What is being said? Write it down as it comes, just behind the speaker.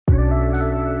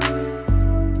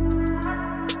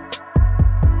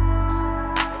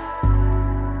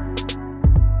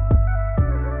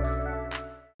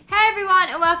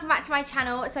welcome back to my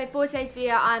channel. So for today's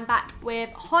video, I'm back with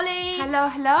Holly. Hello,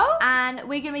 hello. And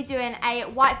we're going to be doing a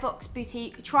White Fox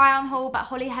boutique try on haul, but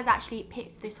Holly has actually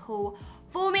picked this haul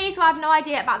for me, so I have no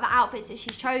idea about the outfits that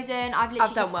she's chosen.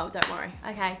 I've done well, don't worry.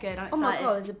 Okay, good, I'm excited. Oh my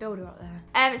god, there's a builder up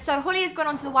there. So Holly has gone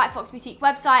onto the White Fox boutique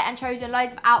website and chosen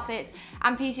loads of outfits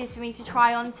and pieces for me to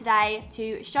try on today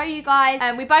to show you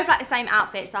guys. We both like the same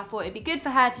outfits, so I thought it'd be good for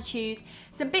her to choose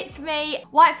some bits for me.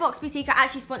 White Fox boutique are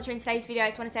actually sponsoring today's video,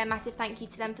 so I want to say a massive thank you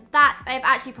to them for that. They've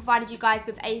actually provided you guys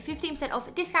with a 15%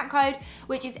 off discount code,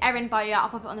 which is Erin Bowyer. I'll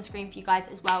pop it on the screen for you guys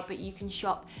as well, but you can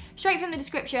shop straight from the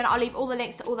description. I'll leave all the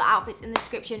links to all the outfits in the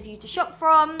description for you to shop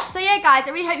from. So yeah guys,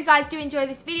 I really hope you guys do enjoy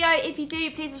this video. If you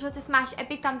do, please be sure to smash a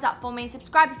big thumbs up for me and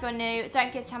subscribe if you're new. Don't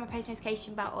forget to turn my post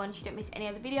notification bell on so you don't miss any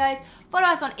other videos. Follow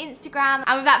us on Instagram,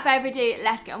 and without further ado,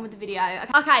 let's get on with the video.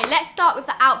 Okay, let's start with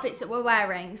the outfits that we're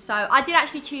wearing. So I did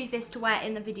actually choose this to wear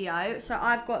in the video. So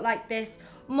I've got like this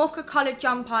mocha coloured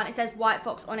jumper and it says White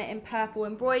Fox on it in purple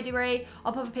embroidery.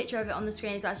 I'll pop a picture of it on the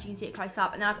screen as well so you can see it close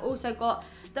up. And then I've also got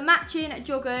the matching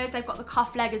joggers. They've got the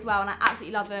cuff leg as well and I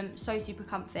absolutely love them. So super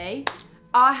comfy.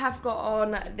 I have got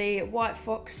on the White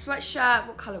Fox sweatshirt.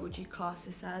 What colour would you class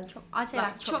this as? I'd say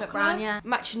like chocolate brown, yeah.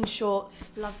 Matching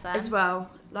shorts. Love them. As well.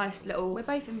 Nice little... We're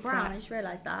both in brown, I just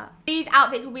realised that. These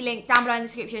outfits will be linked down below in the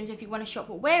description, so if you want to shop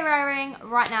what we're wearing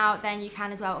right now, then you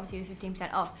can as well, obviously with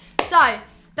 15% off. So,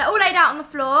 they're all laid out on the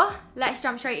floor. Let's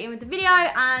jump straight in with the video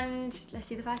and let's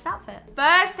see the first outfit.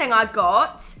 First thing I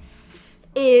got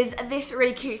is this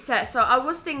really cute set. So I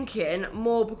was thinking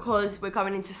more because we're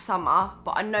going into summer,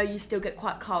 but I know you still get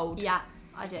quite cold. Yeah,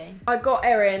 I do. I got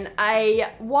Erin a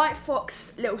White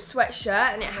Fox little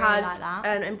sweatshirt and it has like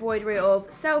an embroidery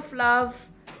of self-love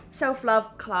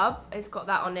club. It's got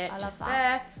that on it. I love that.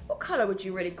 There. What colour would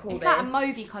you really call this? It's like a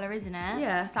mauvey colour, isn't it?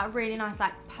 Yeah. It's like really nice,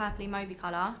 like purpley mauvey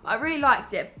colour. I really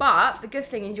liked it, but the good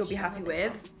thing is you'll be happy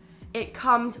with, it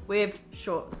comes with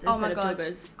shorts instead of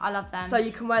joggers. I love them. So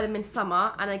you can wear them in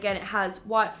summer, and again it has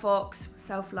White Fox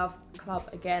self-love club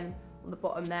again on the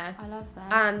bottom there. I love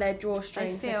them. And their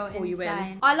drawstrings they feel pull you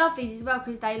in. I love these as well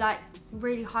because they like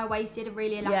really high-waisted and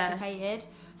really elasticated.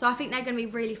 So I think they're going to be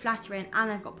really flattering, and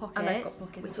they've got pockets. And they've got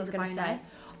pockets, which I was is going to say.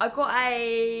 bonus. I got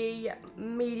a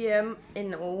medium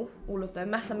in all of them.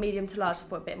 That's a medium to large, so I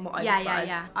thought a bit more oversized.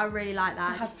 Yeah. I really like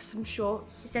that. To have some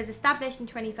shorts. It says established in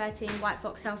 2013, White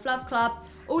Fox Self-Love Club,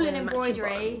 all in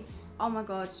embroidery. Oh my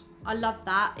god, I love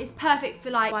that. It's perfect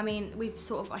for like, I mean, we've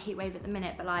sort of got a heat wave at the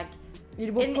minute, but like,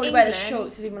 you'd probably wear the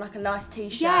shorts as even like a nice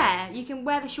t-shirt. Yeah, you can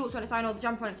wear the shorts on its own or the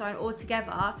jumper on its own or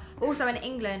together. Also in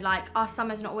England, like our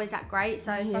summer's not always that great,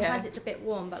 so sometimes it's a bit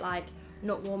warm, but like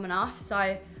not warm enough.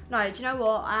 So no, do you know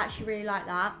what? I actually really like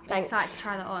that. I'm excited to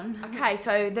try that on. Okay,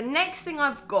 so the next thing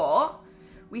I've got,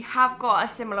 we have got a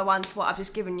similar one to what I've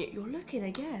just given you. You're looking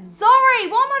again. Sorry,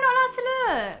 why am I not allowed to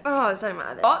look? Oh, it doesn't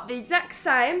matter. Got the exact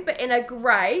same, but in a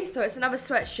grey. So it's another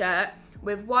sweatshirt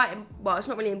with white, well, it's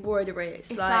not really embroidery.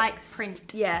 It's like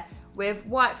print. Yeah, with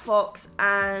White Fox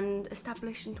and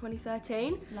established in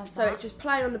 2013. Love that. So it's just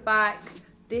plain on the back.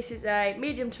 This is a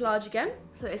medium to large again,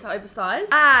 so it's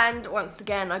oversized. And once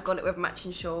again, I got it with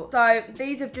matching shorts. So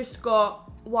these have just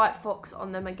got White Fox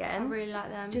on them again. I really like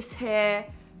them. Just here.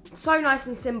 So nice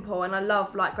and simple, and I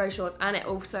love like grey shorts, and it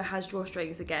also has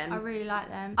drawstrings again. I really like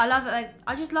them. I love that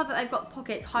I just love that they've got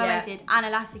pockets, high-waisted and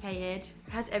elasticated.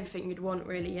 It has everything you'd want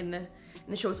really in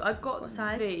the shorts. I've got what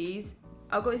size? These.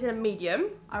 I've got these in a medium.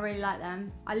 I really like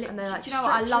them. And they're like, do you know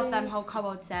what? I love them whole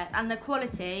co-ord set, and the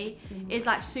quality is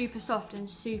like super soft and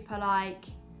super like,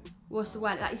 what's the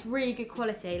word? Like it's really good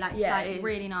quality. Like it's like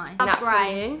really nice. I love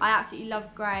grey. I absolutely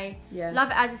love grey. Yeah. Love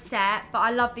it as a set, but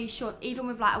I love these shorts even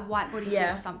with like a white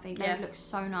bodysuit or something. They look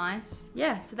so nice.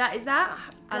 Yeah. So that is that.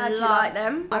 I like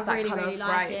them. I really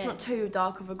like it. It's not too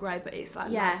dark of a grey, but it's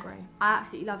like light grey. I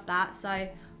absolutely love that. So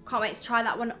can't wait to try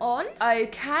that one on.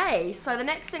 Okay. So the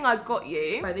next thing I got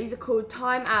you. So these are called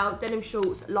Time Out denim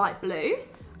shorts, light blue.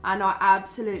 And I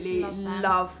absolutely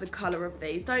love the colour of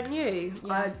these, don't you?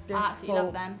 Yeah, I absolutely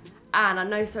love them. And I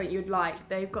know something you'd like.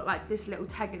 They've got like this little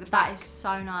tag at the back. That is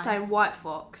so nice. Saying White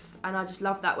Fox, and I just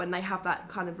love that when they have that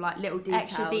kind of like little details.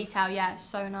 Extra detail, yeah,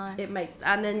 so nice. It makes,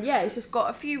 and then yeah, it's just got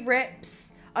a few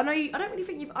rips. I know I don't really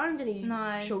think you've owned any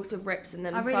shorts with rips in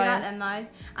them. I really like them though, and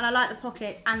I like the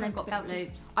pockets, and they've got belt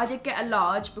loops. I did get a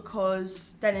large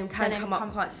because denim come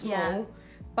up quite small,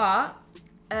 but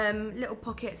little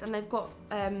pockets, and they've got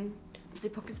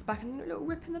zip pockets at the back and a little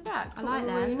rip in the back. I like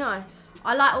them. Really nice.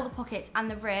 I like all the pockets and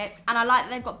the rips, and I like that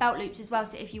they've got belt loops as well,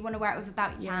 so if you want to wear it with a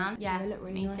belt, you can. Yeah, they look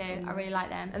really me nice too. I really like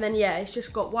them. And then yeah, it's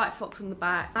just got white fox on the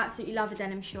back. Absolutely love a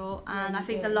denim short, and I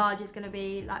think do. the large is going to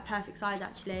be like perfect size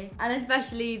actually, and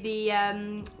especially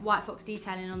the white fox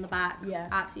detailing on the back. Yeah,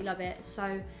 absolutely love it.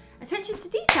 So attention to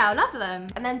detail, love them.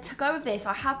 And then to go with this,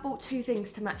 I have bought 2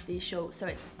 things to match these shorts, so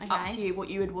it's up to you what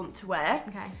you would want to wear.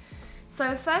 Okay.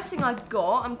 So the first thing I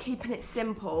got, I'm keeping it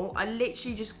simple. I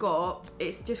literally just got,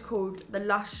 it's just called the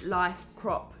Lush Life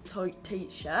crop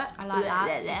t-shirt. I like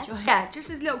that. Yeah, just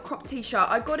this little crop t-shirt.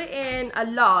 I got it in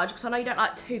a large because I know you don't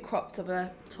like 2 crops of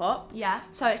a top. Yeah.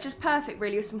 So it's just perfect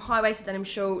really with some high-waisted denim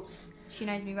shorts. She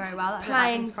knows me very well.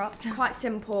 Plain, quite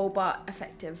simple but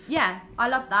effective. Yeah, I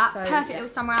love that. So, perfect yeah. little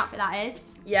summer outfit that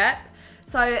is. Yep.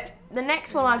 So the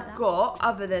next one I got,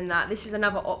 other than that, this is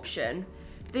another option.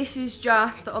 This is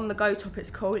just the on-the-go top, it's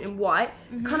called, in white.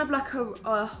 Kind of like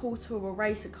a halter or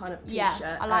racer kind of t-shirt.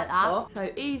 Yeah, I like that. Top. So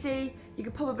easy. You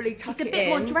could probably tuck it in. It's a bit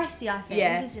more dressy, I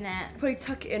think, isn't it? Probably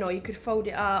tuck it in, or you could fold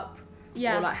it up.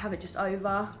 Yeah. Or like have it just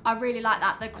over. I really like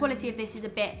that. The quality of this is a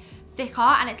bit thicker,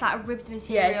 and it's like a ribbed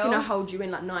material. Yeah, it's gonna hold you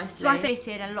in like nicely. So I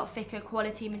fitted and a lot thicker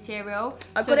quality material.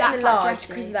 I've so got it in like large dressy.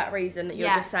 because of that reason that you're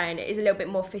just saying. It is a little bit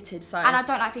more fitted, so. And I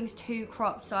don't like things too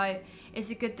cropped, so it's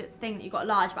a good thing that you got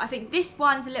large. But I think this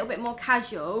one's a little bit more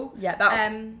casual. Yeah,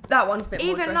 that one's a bit more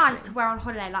even dressy. nice to wear on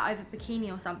holiday, like over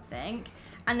bikini or something.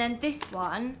 And then this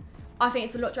one, I think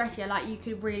it's a lot dressier. Like you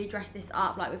could really dress this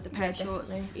up, like with the pair of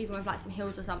shorts, even with like some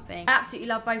heels or something. I absolutely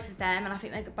love both of them, and I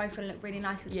think they're both gonna look really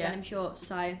nice with the denim shorts.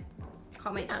 So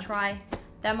can't wait to try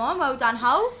them on. Well done,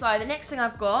 Holes. So the next thing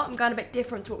I've got, I'm going a bit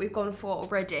different to what we've gone for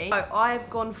already. So I've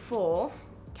gone for.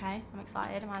 Okay, I'm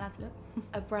excited. Am I allowed to look?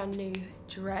 A brand new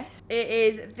dress. It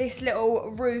is this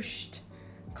little ruched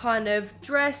kind of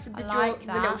dress with the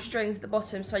little strings at the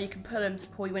bottom, so you can pull them to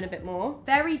pull you in a bit more.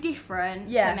 Very different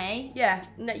for me. Yeah,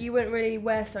 no, you wouldn't really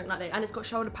wear something like that, and it's got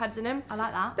shoulder pads in them. I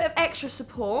like that. Bit of extra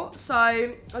support, so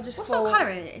I just What sort of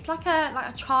colour is it? It's like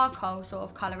a charcoal sort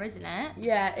of colour, isn't it?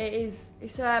 Yeah, it is.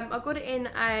 It's I got it in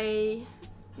a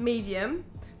medium.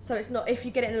 So it's not, if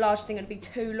you get it in a large thing, it'd be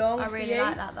too long I really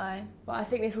like that though. But I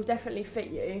think this will definitely fit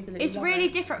you. It's really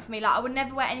different for me. Like I would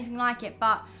never wear anything like it,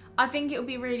 but I think it would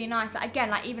be really nice. Like again,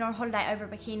 like even on holiday over a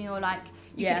bikini, or like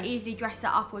you could easily dress it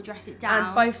up or dress it down.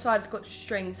 And both sides got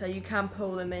strings, so you can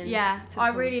pull them in. Yeah, I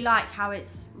really like how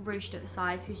it's ruched at the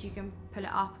sides, because you can pull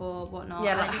it up or whatnot.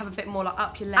 Yeah, like have a bit more like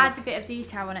up your leg. Adds a bit of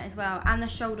detail on it as well, and the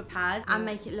shoulder pad, and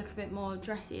make it look a bit more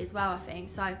dressy as well, I think.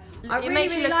 So I it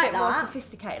makes you look a bit more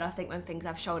sophisticated, I think, when things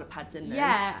have shoulder pads in them.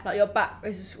 Yeah. Like your back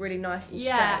is just really nice and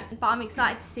straight. Yeah, but I'm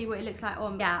excited to see what it looks like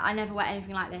on. Yeah, I never wear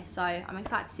anything like this, so I'm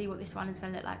excited to see what this one is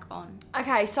going to look like on.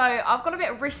 Okay, so I've got a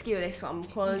bit risky with this one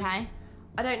because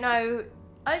I don't know.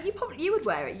 You would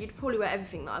wear it. You'd probably wear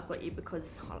everything that I've got you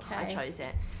because I chose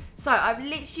it. So I've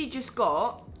literally just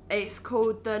got. It's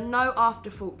called the No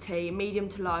Afterthought tee, medium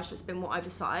to large. So it's been more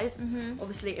oversized.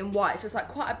 Obviously in white. So it's like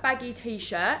quite a baggy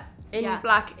t-shirt. In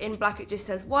black. In black, it just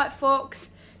says White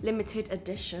Fox limited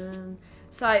edition.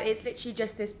 So it's literally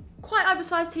just this quite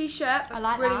oversized t-shirt. I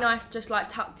like really that. nice, just like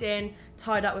tucked in,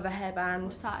 tied up with a hairband.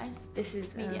 What size? This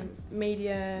is medium.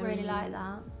 Medium. Really like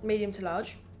that. Medium to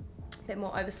large. A bit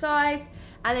more oversized.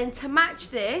 And then to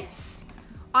match this,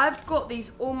 I've got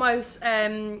these almost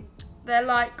they're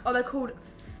like they're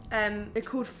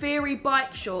called Theory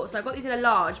bike shorts. So I got these in a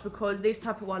large because these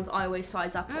type of ones I always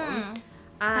size up on.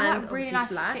 And they're like really nice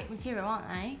black. thick material, aren't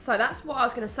they? So that's what I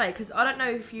was going to say, because I don't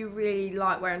know if you really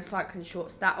like wearing cycling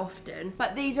shorts that often,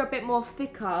 but these are a bit more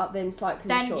thicker than cycling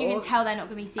shorts. Then you can tell they're not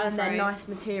going to be see-through. And they're nice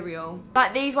material.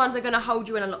 Like these ones are going to hold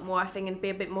you in a lot more, I think, and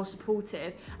be a bit more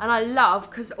supportive. And I love,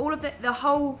 because all of the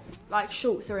whole like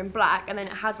shorts are in black, and then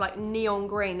it has like neon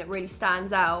green that really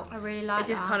stands out. I really like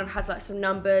that. It just kind of has like some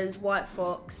numbers, White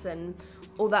Fox, and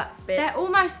all that bit. They're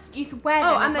almost, you could wear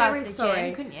them as well to the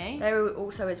gym, couldn't you? There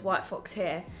also is White Fox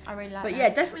here. I really like But that. yeah,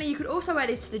 definitely you could also wear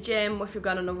these to the gym if you're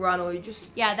going on a run, or you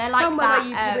just they're like somewhere that,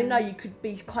 where you even know you could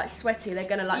be quite sweaty. They're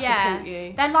gonna like support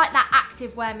you. They're like that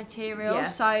active wear material, Yeah.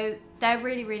 so they're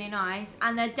really, really nice,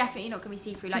 and they're definitely not going to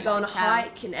be see-through. If like you go on a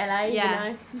hike in LA, you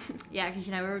know. Yeah, because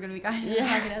you know we're all going to be going on a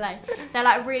hike in LA. They're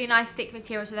like really nice thick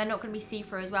material, so they're not going to be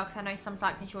see-through as well, because I know some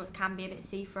cycling shorts can be a bit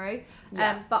see-through.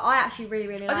 Yeah. But I actually really,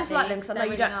 really like I just these. like them because I know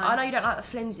They're you don't. really I know nice. you don't like the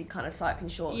flimsy kind of cycling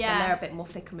shorts, Yeah. and they're a bit more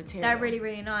thicker material. They're really,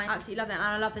 really nice. Absolutely love them,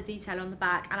 and I love the detail on the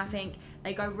back, and I think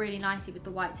they go really nicely with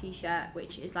the white t-shirt,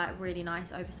 which is like a really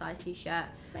nice oversized t-shirt.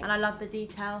 And I love the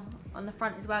detail on the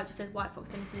front as well. It just says White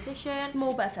Fox limited edition.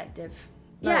 Small but effective.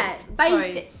 Yeah,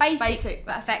 basic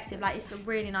but effective. Like, it's a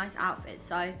really nice outfit.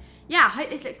 So yeah, I hope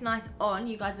this looks nice on.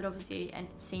 You guys would obviously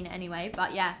seen it anyway,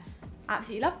 but yeah,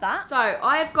 absolutely love that. So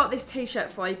I've got this t-shirt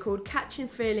for you called Catching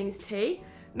Feelings tee,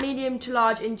 medium to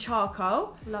large in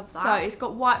charcoal. Love that. So it's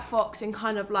got white fox in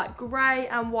kind of like grey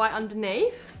and white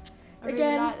underneath. Really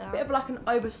Again, like that. bit of like an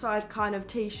oversized kind of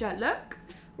t-shirt look.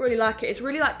 Really like it. It's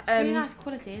really like really nice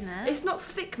quality, isn't it? It's not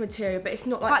thick material, but it's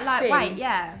not quite like lightweight. thin.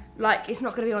 Yeah. Like, it's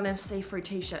not going to be one of them see-through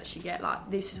t-shirts you get. Like,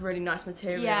 this is really nice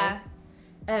material. Yeah.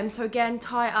 So again,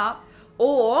 tie it up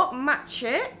or match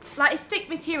it. Like, it's thick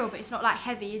material, but it's not like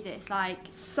heavy, is it? It's like.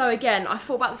 So again, I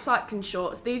thought about the cycling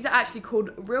shorts. These are actually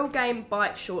called Real Game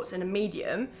bike shorts in a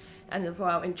medium, and as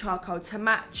well in charcoal to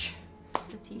match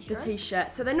the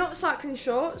t-shirt. So they're not cycling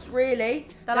shorts, really.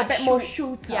 They're like a bit more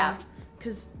shorter. Yeah.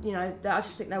 Because, you know, I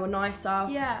just think they were nicer.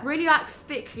 Yeah. Really like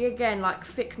thick, again, like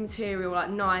thick material,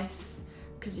 like nice,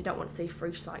 because you don't want to see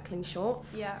through cycling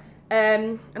shorts. Yeah.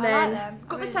 And I then like them. it's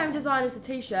got the same design as the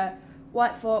t-shirt,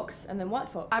 white fox and then white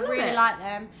fox. I really like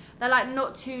them. They're like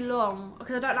not too long,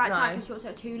 because I don't like cycling shorts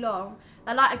that are too long.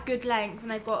 They're like a good length,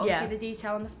 and they've got obviously the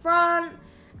detail on the front.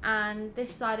 And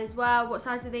this side as well. What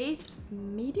size are these?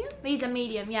 Medium? These are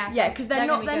medium, yeah. Yeah, because they're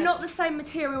not the same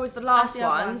material as the last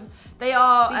ones. They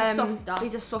are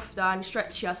these are softer and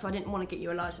stretchier, so I didn't want to get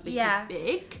you a large, a bit too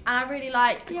big. And I really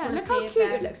like the look how cute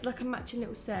it looks, like a matching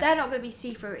little set. They're not going to be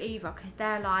see-through either, because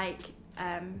they're like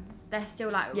they're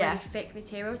still like really thick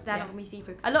materials. They're not going to be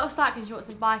see-through. A lot of cycling shorts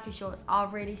and biker shorts are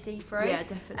really see-through. Yeah,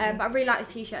 definitely. But I really like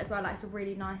this t-shirt as well. Like, it's a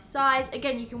really nice size.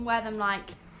 Again, you can wear them like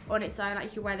on its own, like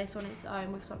you can wear this on its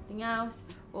own with something else,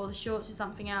 or the shorts with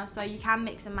something else, so you can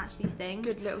mix and match these things.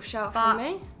 Good little shout for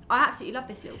me. I absolutely love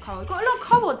this little colour. We've got a lot of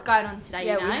colours going on today,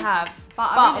 you know. Yeah, we have. But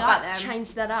I really like them. To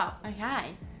change that up.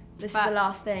 Okay. This is the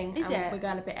last thing. Is it? We're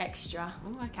going a bit extra.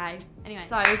 Oh, okay. Anyway.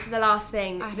 So this is the last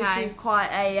thing. Okay. This is quite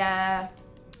a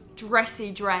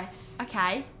dressy dress.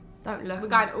 Okay. Don't look. We're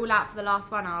going all out for the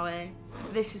last one, are we?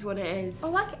 This is what it is. Oh,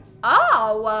 like it.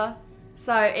 Oh.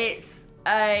 So it's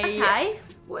a. Okay.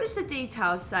 What does the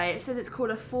details say? It says it's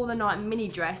called a For the Night mini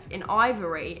dress in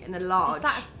ivory in a large. Is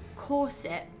that a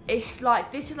corset? It's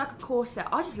like, this is like a corset.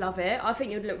 I just love it. I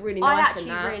think it would look really nice in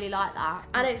that. I actually really like that.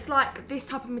 And it's like this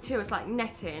type of material. It's like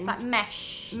netting. It's like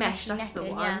mesh. Mesh, that's netting,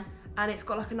 the one. Yeah. And it's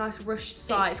got like a nice ruched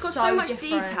side. It's got so so much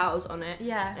different. details on it.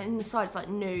 Yeah. And inside it's like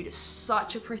nude. It's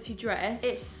such a pretty dress.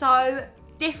 It's so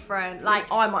different.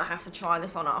 Like, I might have to try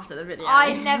this on after the video.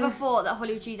 I never thought that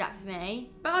Hollywood choose that for me.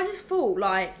 But I just thought,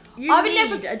 like, you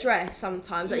need a dress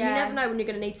sometimes. Like, you never know when you're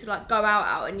going to need to, like, go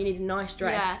out and you need a nice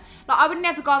dress. Yeah. Like, I would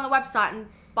never go on the website and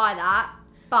buy that.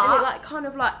 But and it, like, kind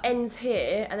of, like, ends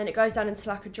here and then it goes down into,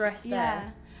 like, a dress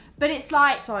there. But it's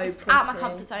like, so it's out of my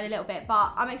comfort zone a little bit,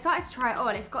 but I'm excited to try it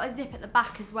on. It's got a zip at the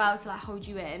back as well to like hold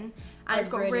you in. And it's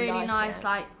got really nice,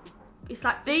 like, it's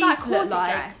like, these look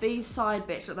like, these side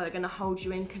bits look like they're going to hold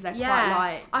you in because they're quite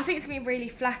light. I think it's going to be really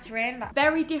flattering, like,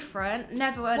 very different.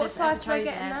 Never would have ever chosen it. What size do I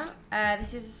get in that?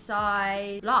 This is a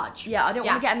size large. Yeah, I don't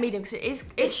want to get a medium because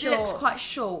it looks quite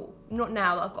short. Not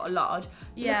now that I've got a large.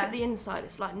 But look at the inside,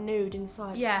 it's like nude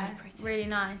inside. Yeah, so pretty. Really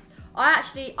nice.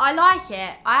 I like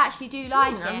it. I actually do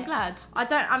like it. I'm glad.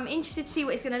 I'm interested to see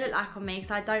what it's going to look like on me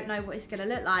because I don't know what it's going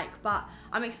to look like, but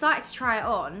I'm excited to try it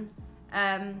on.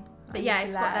 But yeah,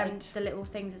 it's got the little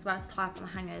things as well to tie up on the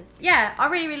hangers. Yeah, I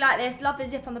really, really like this. Love the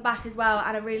zip on the back as well,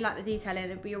 and I really like the detailing.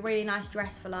 It'd be a really nice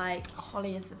dress for like...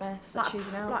 Holly is the best like, at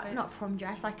choosing outfits. Like, not a prom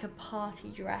dress, like a party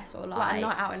dress or like a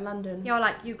night out in London. Yeah, or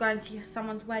like you going to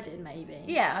someone's wedding maybe.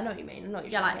 Yeah, I know what you mean.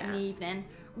 Yeah, like in the evening.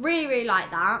 Really, really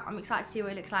like that. I'm excited to see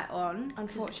what it looks like on.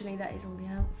 Unfortunately, that is all the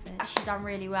outfit. Actually done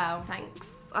really well. Thanks.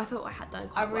 I thought I had done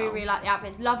quite well. I really, really like the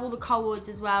outfits. Love all the collards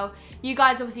as well. You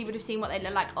guys obviously would have seen what they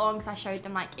look like on because I showed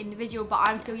them like individual, but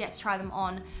I'm still yet to try them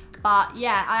on. But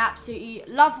yeah, I absolutely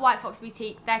love White Fox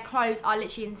Boutique. Their clothes are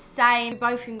literally insane. We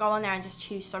both can go on there and just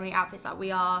choose so many outfits. Like,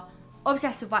 we are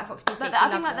obsessed with White Fox Boutique.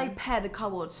 I think like they pair the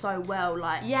collards so well.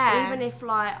 Like, even if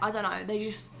like, I don't know, they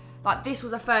just... Like, this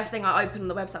was the first thing I opened on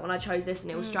the website when I chose this, and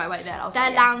it was straight away there. I was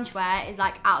Their loungewear is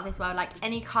like out of this world. Like,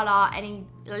 any colour,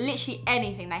 literally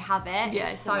anything, they have it. Yeah,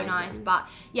 it's so amazing. Nice. But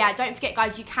yeah, don't forget,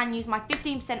 guys, you can use my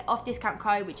 15% off discount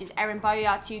code, which is Erin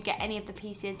Bowyer, to get any of the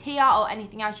pieces here or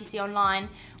anything else you see online,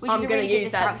 which is a really good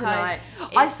discount code.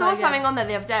 I saw something on there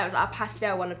the other day. It was like a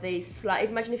pastel one of these. Like,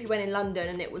 imagine if you went in London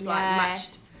and it was like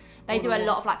matched. They do a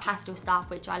lot of like pastel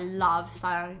stuff, which I love.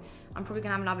 So I'm probably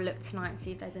gonna have another look tonight and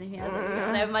see if there's anything else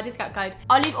with my discount code.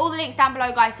 I'll leave all the links down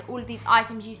below, guys, to all of these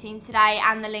items you've seen today,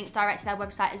 and the link direct to their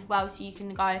website as well, so you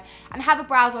can go and have a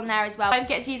browse on there as well. Don't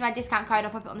forget to use my discount code.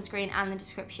 I'll pop it on the screen and the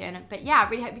description. But yeah, I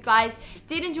really hope you guys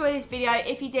did enjoy this video.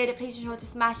 If you did, please be sure to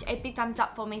smash a big thumbs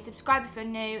up for me. Subscribe if you're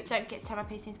new. Don't forget to turn my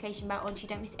post notification bell on so you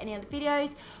don't miss any other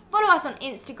videos. Follow us on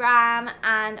Instagram,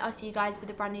 and I'll see you guys with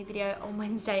a brand new video on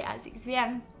Wednesday at 6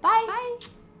 PM. Bye.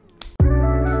 Bye.